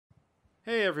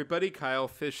Hey everybody, Kyle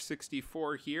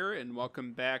Fish64 here, and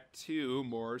welcome back to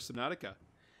more Subnautica.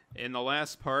 In the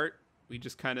last part, we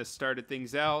just kind of started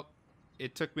things out.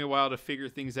 It took me a while to figure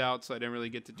things out, so I didn't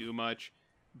really get to do much.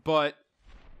 But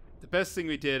the best thing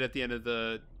we did at the end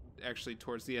of actually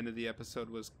towards the end of the episode,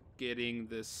 was getting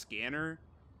this scanner.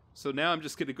 So now I'm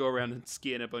just going to go around and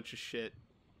scan a bunch of shit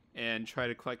and try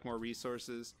to collect more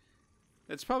resources.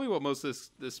 That's probably what most of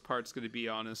this part's going to be,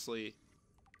 honestly.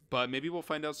 But maybe we'll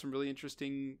find out some really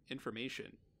interesting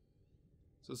information.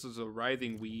 So this is a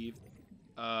writhing weave.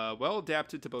 Well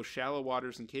adapted to both shallow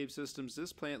waters and cave systems,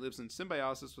 this plant lives in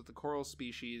symbiosis with the coral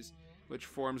species, which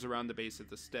forms around the base of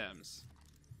the stems.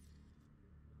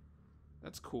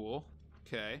 That's cool.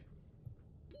 Okay.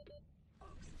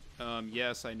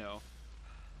 Yes, I know.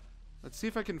 Let's see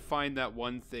if I can find that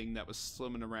one thing that was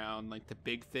swimming around, like the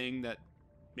big thing that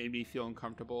made me feel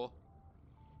uncomfortable.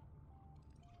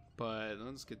 But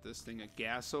let's get this thing, a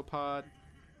gasopod.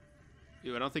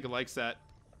 Ew, I don't think it likes that.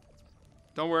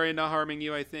 Don't worry, not harming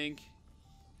you, I think.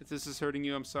 If this is hurting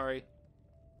you, I'm sorry.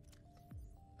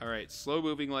 Alright,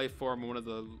 slow-moving life form, one of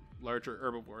the larger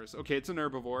herbivores. Okay, it's an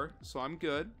herbivore, so I'm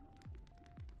good.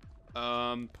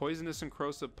 Poisonous and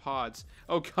corrosive pods.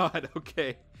 Oh god,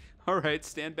 okay. Alright,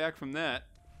 stand back from that.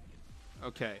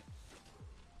 Okay.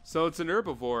 So it's an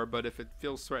herbivore, but if it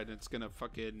feels threatened, it's gonna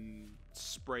fucking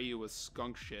spray you with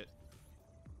skunk shit.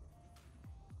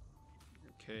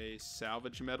 Okay,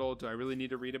 salvage metal. Do I really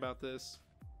need to read about this?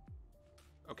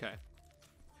 Okay.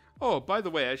 Oh, by the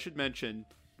way, I should mention,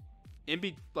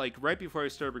 right before I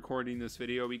started recording this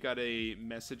video, we got a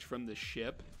message from the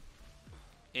ship.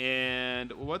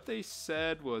 And what they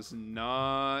said was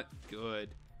not good.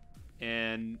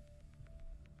 And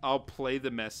I'll play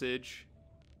the message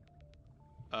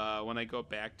when I go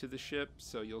back to the ship,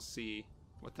 so you'll see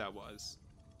what that was.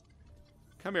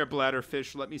 Come here,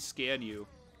 bladderfish. Let me scan you.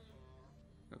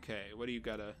 Okay, what do you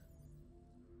gotta...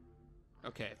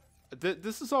 Okay.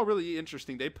 This is all really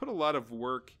interesting. They put a lot of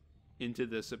work into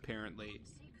this, apparently.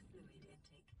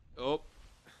 Oh.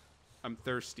 I'm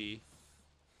thirsty.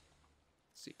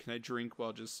 Let's see, can I drink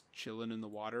while just chilling in the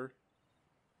water?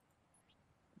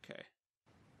 Okay.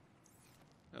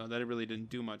 Oh, that really didn't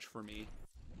do much for me.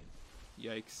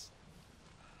 Yikes.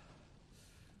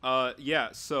 Yeah,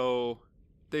 so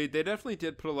they definitely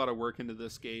did put a lot of work into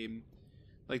this game.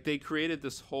 Like, they created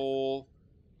this whole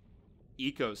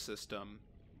ecosystem.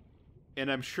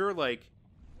 And I'm sure, like,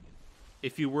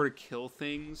 if you were to kill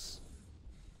things,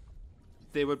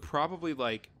 they would probably,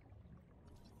 like,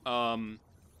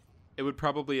 it would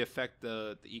probably affect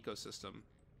the ecosystem,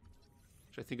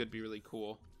 which I think would be really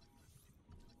cool.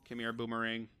 Come here,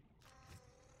 boomerang.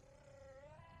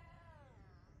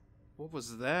 What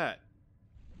was that?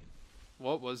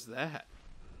 What was that?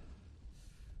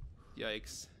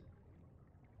 Yikes.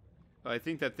 I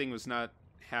think that thing was not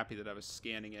happy that I was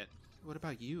scanning it. What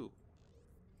about you?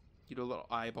 You little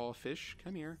eyeball fish.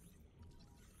 Come here.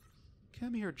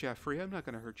 Come here, Jeffrey. I'm not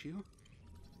going to hurt you.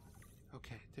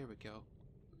 Okay, there we go.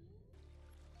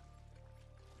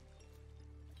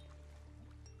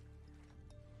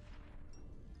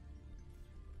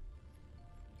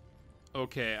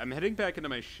 Okay, I'm heading back into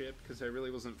my ship because I really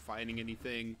wasn't finding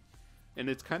anything. And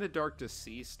it's kind of dark to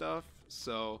see stuff,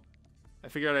 so I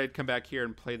figured I'd come back here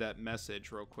and play that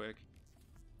message real quick.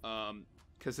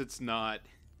 Because it's not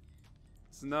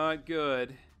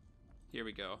good. Here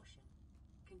we go.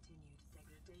 Continued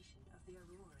degradation of the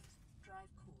auroras.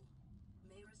 Drive core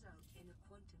may result in a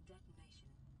quantum detonation.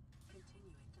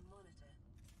 Continuing to monitor.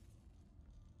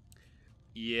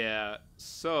 Yeah,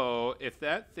 so if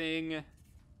that thing...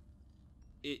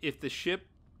 If the ship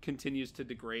continues to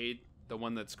degrade, the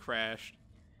one that's crashed,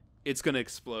 it's going to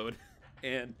explode.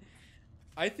 And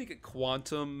I think a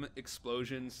quantum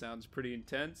explosion sounds pretty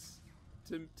intense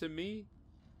to me.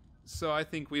 So I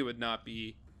think we would not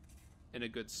be in a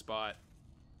good spot.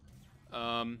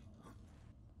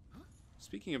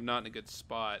 Speaking of not in a good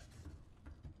spot.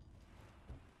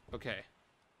 Okay.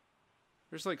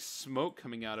 There's like smoke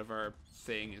coming out of our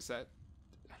thing. Is that...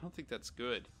 I don't think that's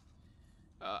good.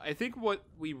 I think what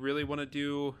we really want to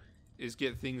do is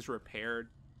get things repaired.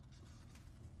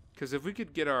 Because if we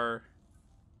could get our...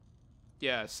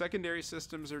 Yeah, secondary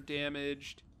systems are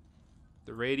damaged.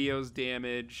 The radio's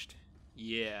damaged.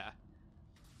 Yeah.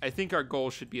 I think our goal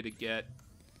should be to get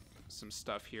some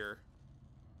stuff here.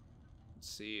 Let's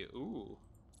see. Ooh.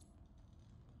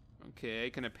 Okay, I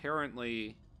can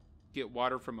apparently get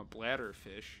water from a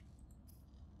bladderfish.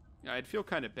 I'd feel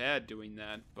kind of bad doing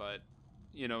that, but...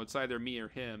 You know, it's either me or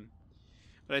him.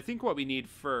 But I think what we need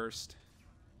first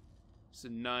is a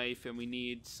knife, and we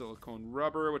need silicone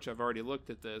rubber, which I've already looked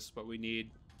at this, but we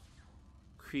need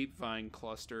creep vine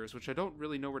clusters, which I don't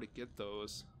really know where to get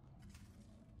those.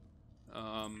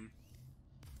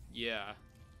 Yeah.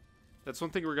 That's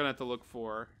one thing we're gonna have to look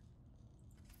for.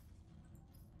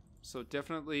 So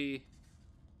definitely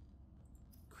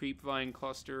creep vine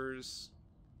clusters.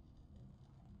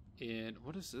 And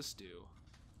what does this do?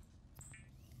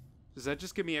 Does that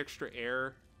just give me extra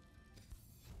air?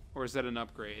 Or is that an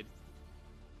upgrade?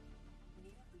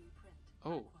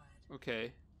 Oh,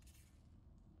 okay.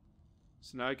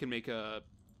 So now I can make a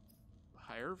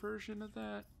higher version of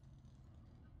that?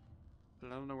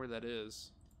 But I don't know where that is.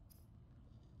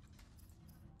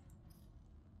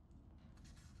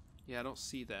 Yeah, I don't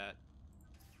see that.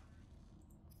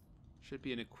 Should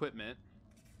be an equipment.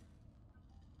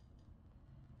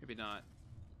 Maybe not.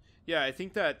 Yeah, I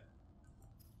think that...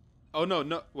 Oh, no,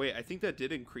 no. Wait, I think that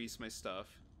did increase my stuff.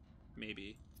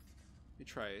 Maybe. Let me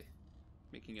try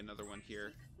making another one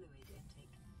here.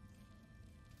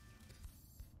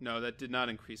 No, that did not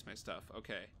increase my stuff.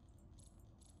 Okay.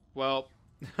 Well,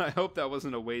 I hope that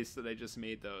wasn't a waste that I just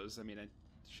made those. I mean, I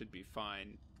should be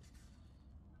fine.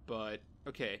 But,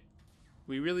 okay.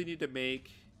 We really need to make...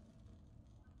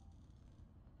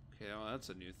 Okay, well, that's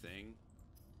a new thing.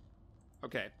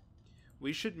 Okay.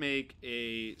 We should make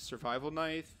a survival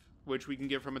knife, which we can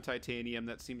get from a titanium.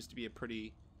 That seems to be a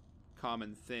pretty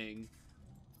common thing.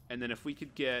 And then if we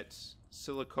could get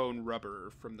silicone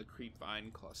rubber from the creep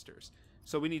vine clusters.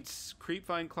 So we need creep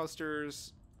vine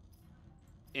clusters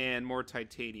and more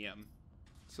titanium.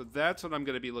 So that's what I'm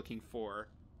going to be looking for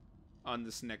on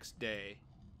this next day.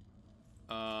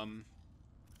 Yeah,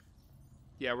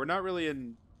 we're not really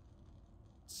in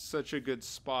such a good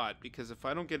spot because if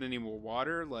I don't get any more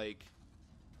water, like,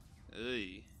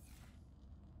 ugh.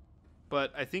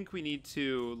 But I think we need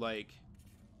to, like,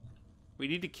 we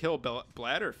need to kill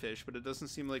bladderfish, but it doesn't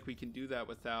seem like we can do that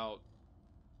without,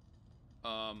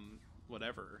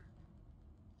 whatever.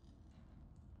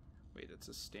 Wait, it's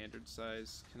a standard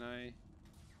size. Can I?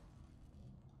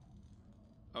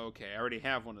 Okay, I already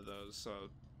have one of those, so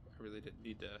I really didn't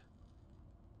need to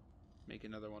make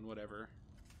another one, whatever.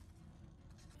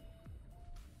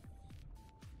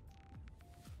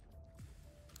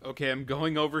 Okay, I'm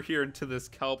going over here into this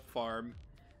kelp farm.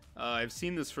 I've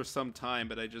seen this for some time,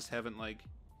 but I just haven't, like,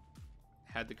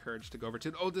 had the courage to go over to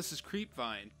it. Oh, this is creep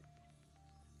vine.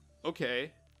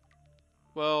 Okay.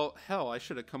 Well, hell, I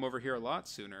should have come over here a lot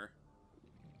sooner.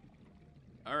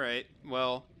 Alright,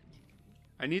 well,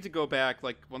 I need to go back,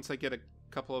 like, once I get a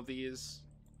couple of these.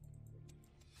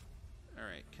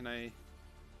 Alright, can I...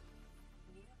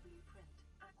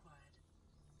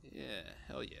 Yeah,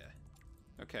 hell yeah.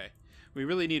 Okay. We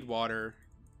really need water.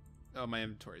 Oh, my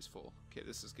inventory's full. Okay,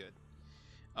 this is good.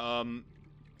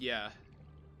 Yeah.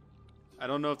 I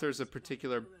don't know if there's a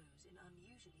particular...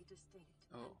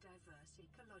 Oh.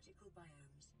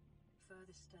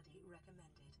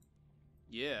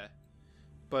 Yeah.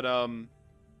 But,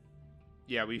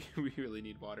 yeah, we really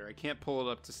need water. I can't pull it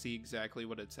up to see exactly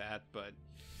what it's at, but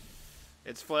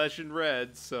it's flashing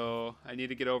red, so I need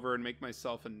to get over and make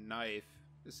myself a knife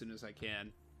as soon as I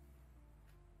can.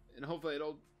 And hopefully I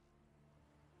don't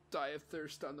die of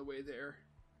thirst on the way there.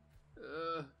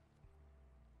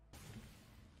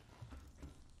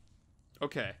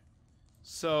 Okay.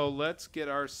 So let's get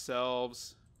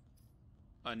ourselves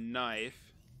a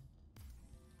knife.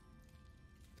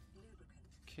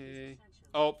 Okay.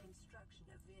 Oh.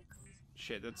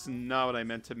 Shit, that's not what I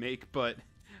meant to make, but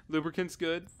lubricant's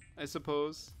good, I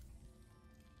suppose.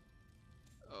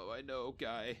 Oh, I know,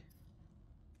 guy.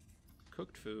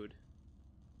 Cooked food.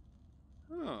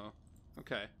 Oh,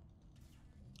 okay.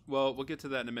 Well, we'll get to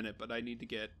that in a minute, but I need to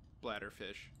get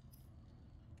bladderfish.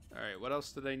 Alright, what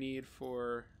else did I need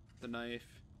for the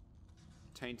knife?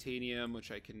 Titanium,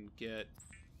 which I can get.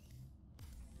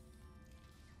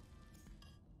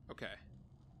 Okay.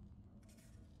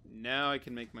 Now I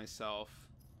can make myself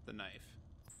the knife.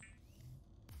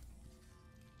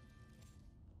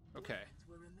 Okay.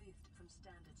 Were removed from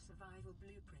standard survival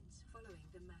blueprints following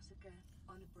the massacre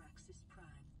on Abraxas Prime.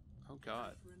 Oh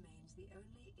god. Remains the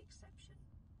only exception.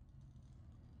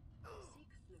 Seek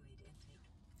fluid intake.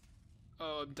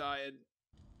 Oh, I'm dying.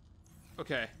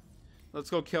 Okay. Let's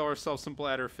go kill ourselves some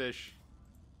bladderfish.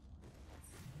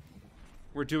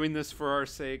 We're doing this for our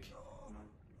sake.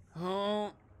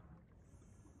 Oh.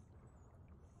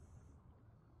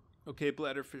 Okay,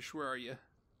 bladderfish, where are you?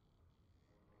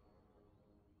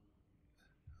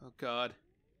 Oh god.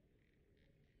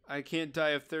 I can't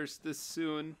die of thirst this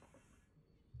soon.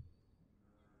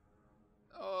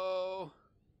 Oh.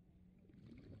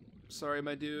 Sorry,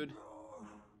 my dude.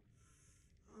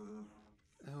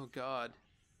 Oh god.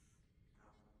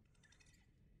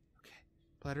 Okay.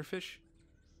 Bladderfish?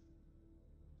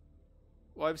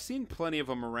 Well, I've seen plenty of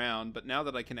them around, but now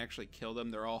that I can actually kill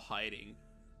them, they're all hiding.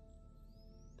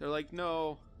 They're like,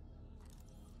 no.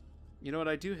 You know what?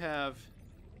 I do have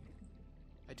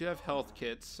health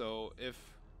kits, so if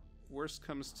worst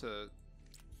comes to...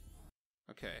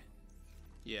 Okay.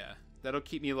 Yeah. That'll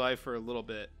keep me alive for a little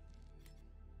bit.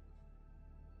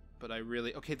 But I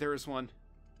really... Okay, there is one.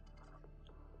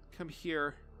 Come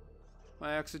here.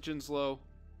 My oxygen's low.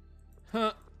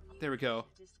 Huh. There we go.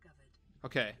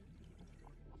 Okay.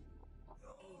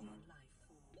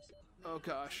 Oh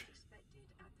gosh.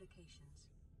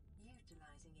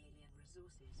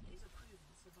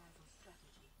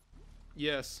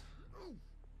 Yes.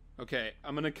 Okay,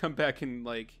 I'm gonna come back and,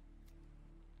 like,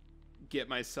 get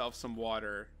myself some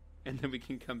water, and then we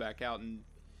can come back out and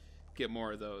get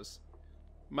more of those.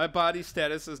 My body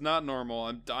status is not normal.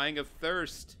 I'm dying of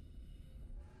thirst.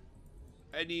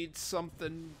 I need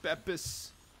something,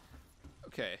 Beppis.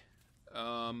 Okay.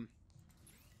 Ooh.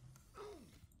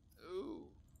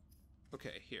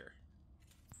 Okay, here.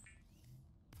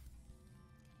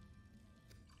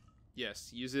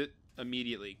 Yes, use it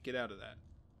immediately. Get out of that.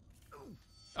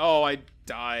 Oh, I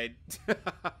died.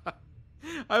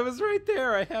 I was right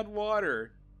there. I had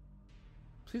water.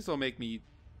 Please don't make me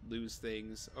lose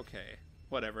things. Okay,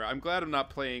 whatever. I'm glad I'm not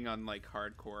playing on, like,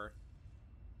 hardcore.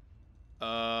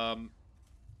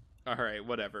 Alright,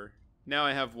 whatever. Now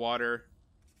I have water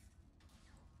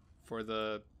for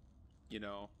the, you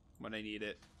know, when I need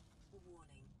it.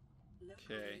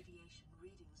 Okay.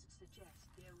 Readings suggest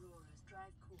the Aurora's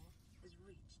drive core has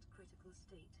reached critical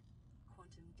state.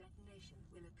 Quantum detonation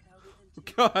will occur within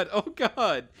 2 God, oh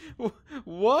God.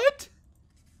 What?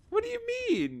 What do you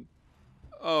mean?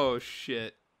 Oh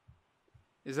shit.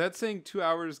 Is that saying 2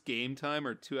 hours game time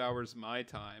or 2 hours my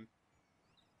time?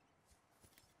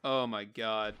 Oh my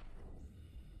God.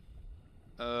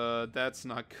 That's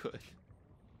not good.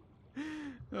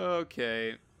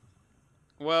 Okay.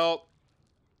 Well,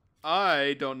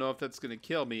 I don't know if that's gonna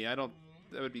kill me. That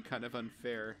would be kind of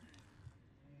unfair.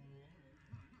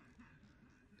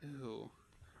 Ooh.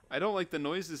 I don't like the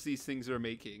noises these things are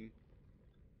making.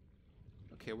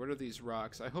 Okay, what are these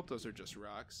rocks? I hope those are just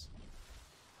rocks.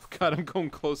 Oh God, I'm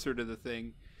going closer to the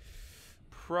thing.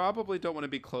 Probably don't want to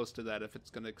be close to that if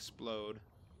it's gonna explode.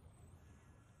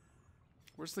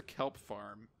 Where's the kelp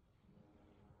farm?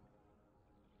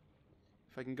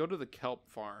 If I can go to the kelp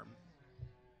farm,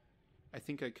 I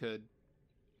think I could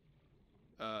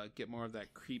get more of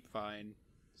that creep vine.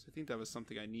 So I think that was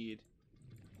something I need.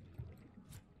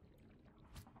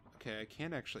 Okay, I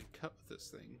can't actually cut with this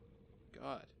thing.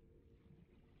 God.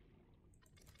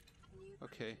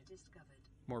 Okay.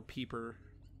 More peeper.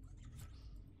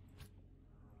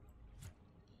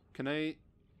 Can I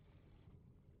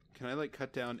like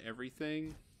cut down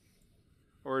everything?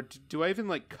 Or do I even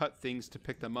like cut things to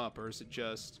pick them up? Or is it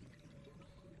just,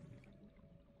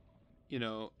 you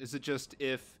know, is it just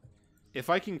if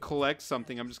I can collect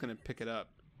something, I'm just going to pick it up?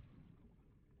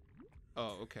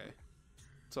 Oh, okay.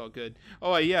 It's all good.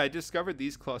 Oh, yeah, I discovered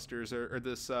these clusters or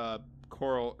this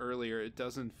coral earlier. It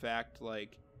does, in fact,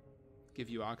 like, give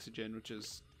you oxygen, which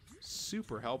is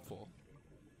super helpful.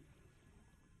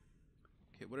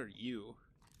 Okay, what are you?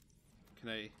 Can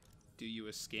I do you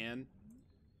a scan?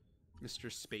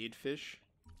 Mr. Spadefish?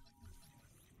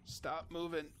 Stop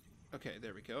moving. Okay,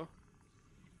 there we go.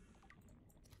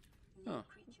 Oh, I'll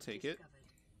take it.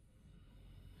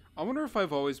 I wonder if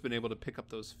I've always been able to pick up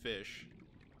those fish.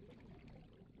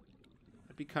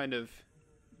 I'd be kind of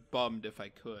bummed if I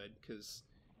could, because,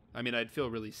 I mean, I'd feel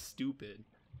really stupid,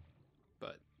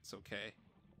 but it's okay.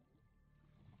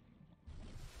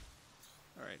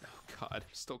 Alright, oh God, I'm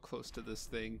still close to this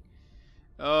thing.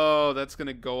 Oh, that's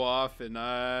gonna go off and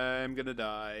I'm gonna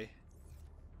die.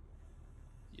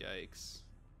 Yikes.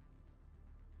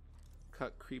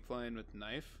 Cut creep line with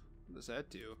knife? What does that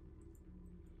do?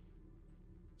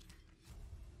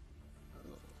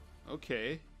 Oh,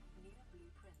 okay.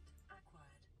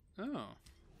 Oh. I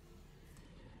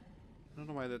don't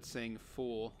know why that's saying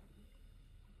fool.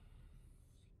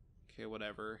 Okay,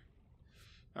 whatever.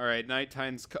 Alright,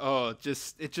 nighttime's... Oh,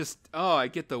 oh, I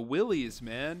get the willies,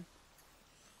 man.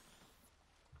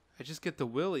 I just get the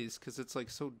willies because it's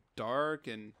like so dark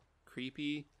and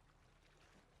creepy.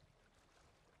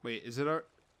 Wait, is it our...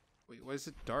 Wait, why is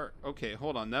it dark? Okay,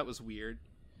 hold on, that was weird.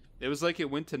 It was like it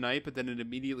went to night, but then it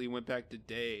immediately went back to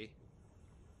day.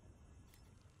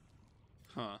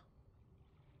 Huh.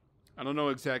 I don't know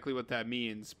exactly what that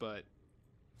means, but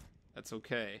that's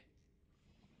okay.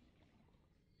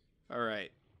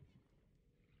 Alright.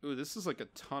 Ooh, this is like a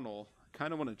tunnel. I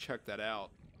kind of want to check that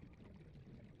out.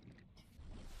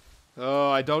 Oh,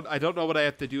 I don't know what I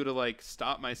have to do to, like,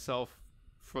 stop myself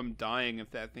from dying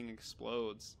if that thing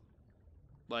explodes.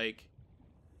 Like,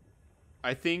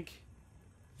 I think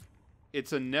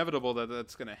it's inevitable that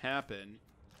that's going to happen.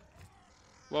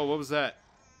 Whoa, what was that?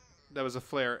 That was a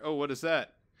flare. Oh, what is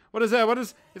that? What is that? What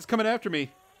is... It's coming after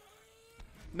me.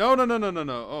 No, no, no, no, no,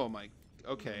 no. Oh, my...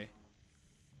 Okay.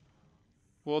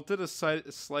 Well, it did a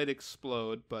slight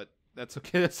explode, but that's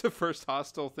okay. That's the first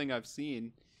hostile thing I've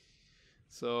seen.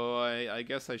 So I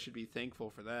guess I should be thankful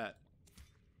for that.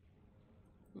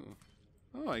 Ooh.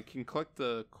 Oh, I can collect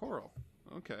the coral.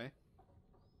 Okay.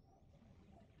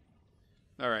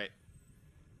 Alright.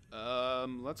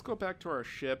 Let's go back to our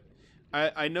ship.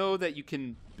 I know that you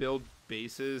can build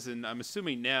bases, and I'm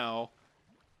assuming now,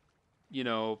 you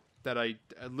know, that I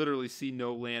literally see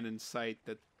no land in sight,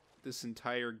 that this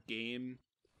entire game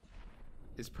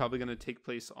is probably going to take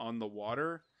place on the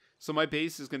water. So my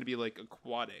base is going to be, like,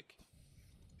 aquatic.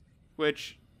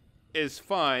 Which is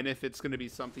fine if it's going to be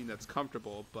something that's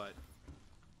comfortable, but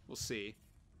we'll see.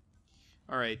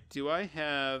 Alright, do I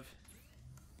have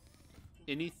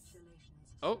any...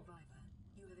 Oh!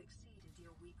 You have exceeded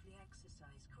your weekly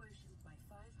exercise quotient by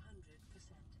 500%.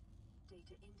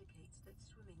 Data indicates that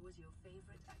swimming was your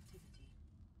favorite activity.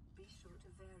 Be sure to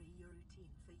vary your routine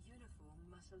for uniform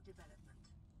muscle development.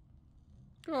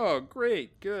 Oh,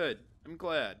 great. Good. I'm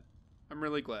glad. I'm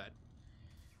really glad.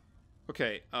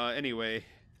 Okay, anyway.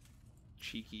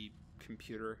 Cheeky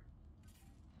computer.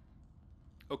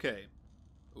 Okay.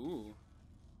 Ooh.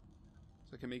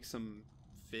 So I can make some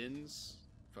fins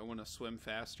if I want to swim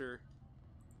faster.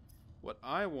 What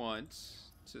I want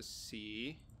to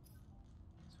see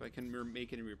is if I can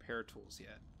make any repair tools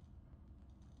yet.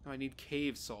 No, I need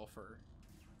cave sulfur.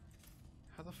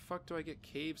 How the fuck do I get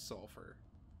cave sulfur?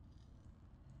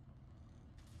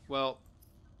 Well,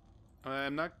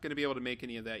 I'm not going to be able to make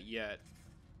any of that yet.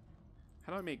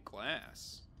 How do I make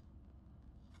glass?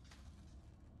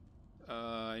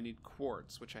 I need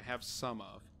quartz, which I have some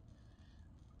of.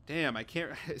 Damn, I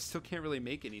still can't really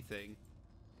make anything.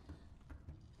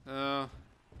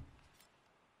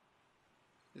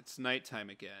 It's nighttime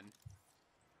again.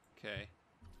 Okay.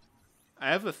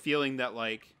 I have a feeling that,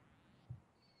 like,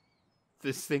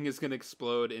 this thing is going to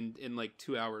explode in like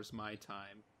 2 hours my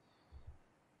time.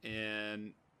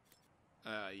 And,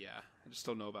 yeah, I just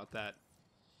don't know about that.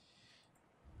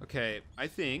 Okay, I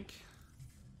think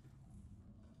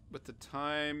with the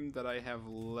time that I have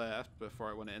left before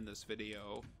I want to end this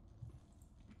video,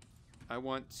 I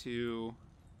want to...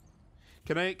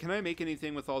 Can I make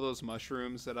anything with all those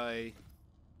mushrooms that I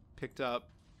picked up?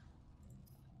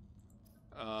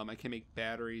 I can make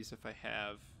batteries if I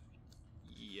have...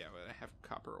 Yeah, I have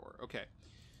copper ore. Okay.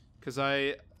 Because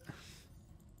I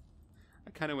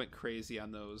kind of went crazy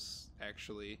on those,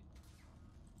 actually.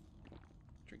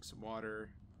 Drink some water.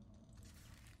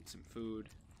 Eat some food.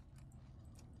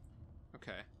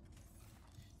 Okay.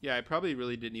 Yeah, I probably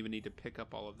really didn't even need to pick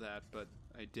up all of that, but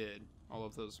I did. All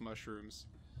of those mushrooms.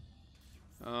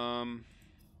 Let's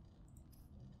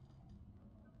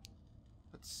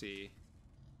see.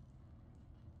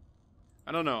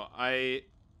 I don't know. I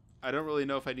don't really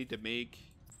know if I need to make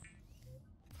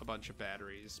a bunch of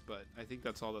batteries, but I think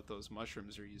that's all that those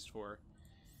mushrooms are used for.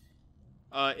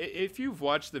 If you've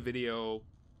watched the video,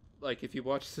 like if you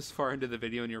watched this far into the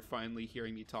video and you're finally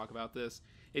hearing me talk about this,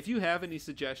 if you have any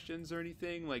suggestions or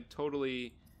anything, like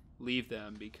totally leave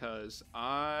them, because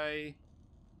I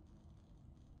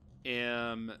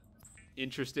am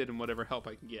interested in whatever help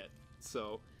I can get.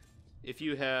 So if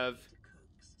you have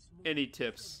any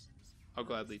tips, I'll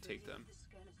gladly take them. The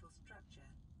skeletal structure,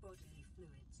 bodily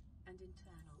fluids, and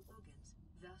internal organs,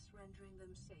 thus rendering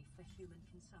them safe for human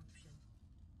consumption.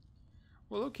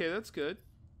 Well, okay, that's good.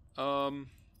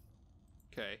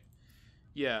 Okay.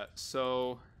 Yeah,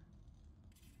 so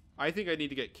I think I need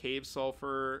to get cave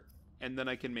sulfur, and then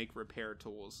I can make repair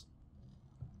tools.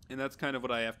 And that's kind of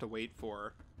what I have to wait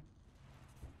for.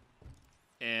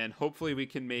 And hopefully we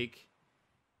can make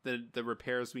the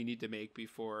repairs we need to make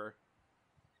before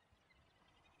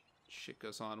shit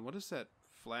goes on. What is that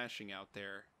flashing out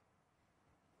there?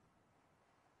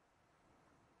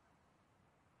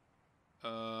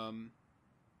 I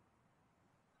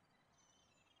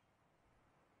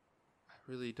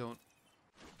really don't...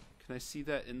 Can I see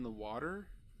that in the water?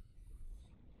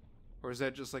 Or is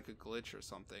that just like a glitch or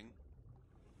something?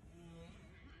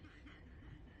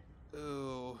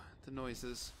 Oh, the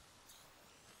noises.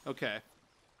 Okay.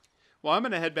 Well, I'm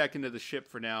going to head back into the ship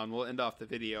for now, and we'll end off the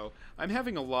video. I'm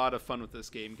having a lot of fun with this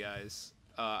game, guys.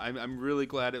 I'm really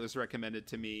glad it was recommended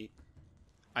to me.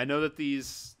 I know that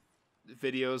these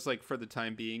videos, like, for the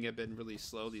time being, have been really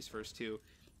slow, these first two.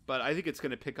 But I think it's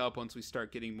going to pick up once we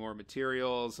start getting more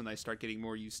materials and I start getting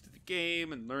more used to the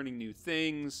game and learning new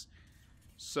things.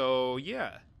 So,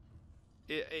 yeah.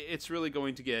 It's really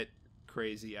going to get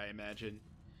crazy, I imagine.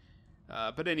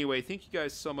 But anyway, thank you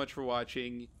guys so much for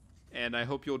watching. And I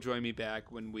hope you'll join me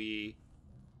back when we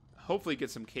hopefully get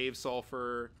some cave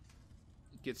sulfur,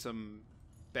 get some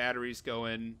batteries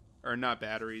going. Or not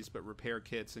batteries, but repair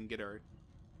kits and get our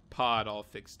pod all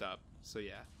fixed up. So,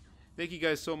 yeah. Thank you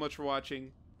guys so much for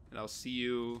watching. And I'll see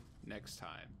you next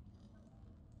time.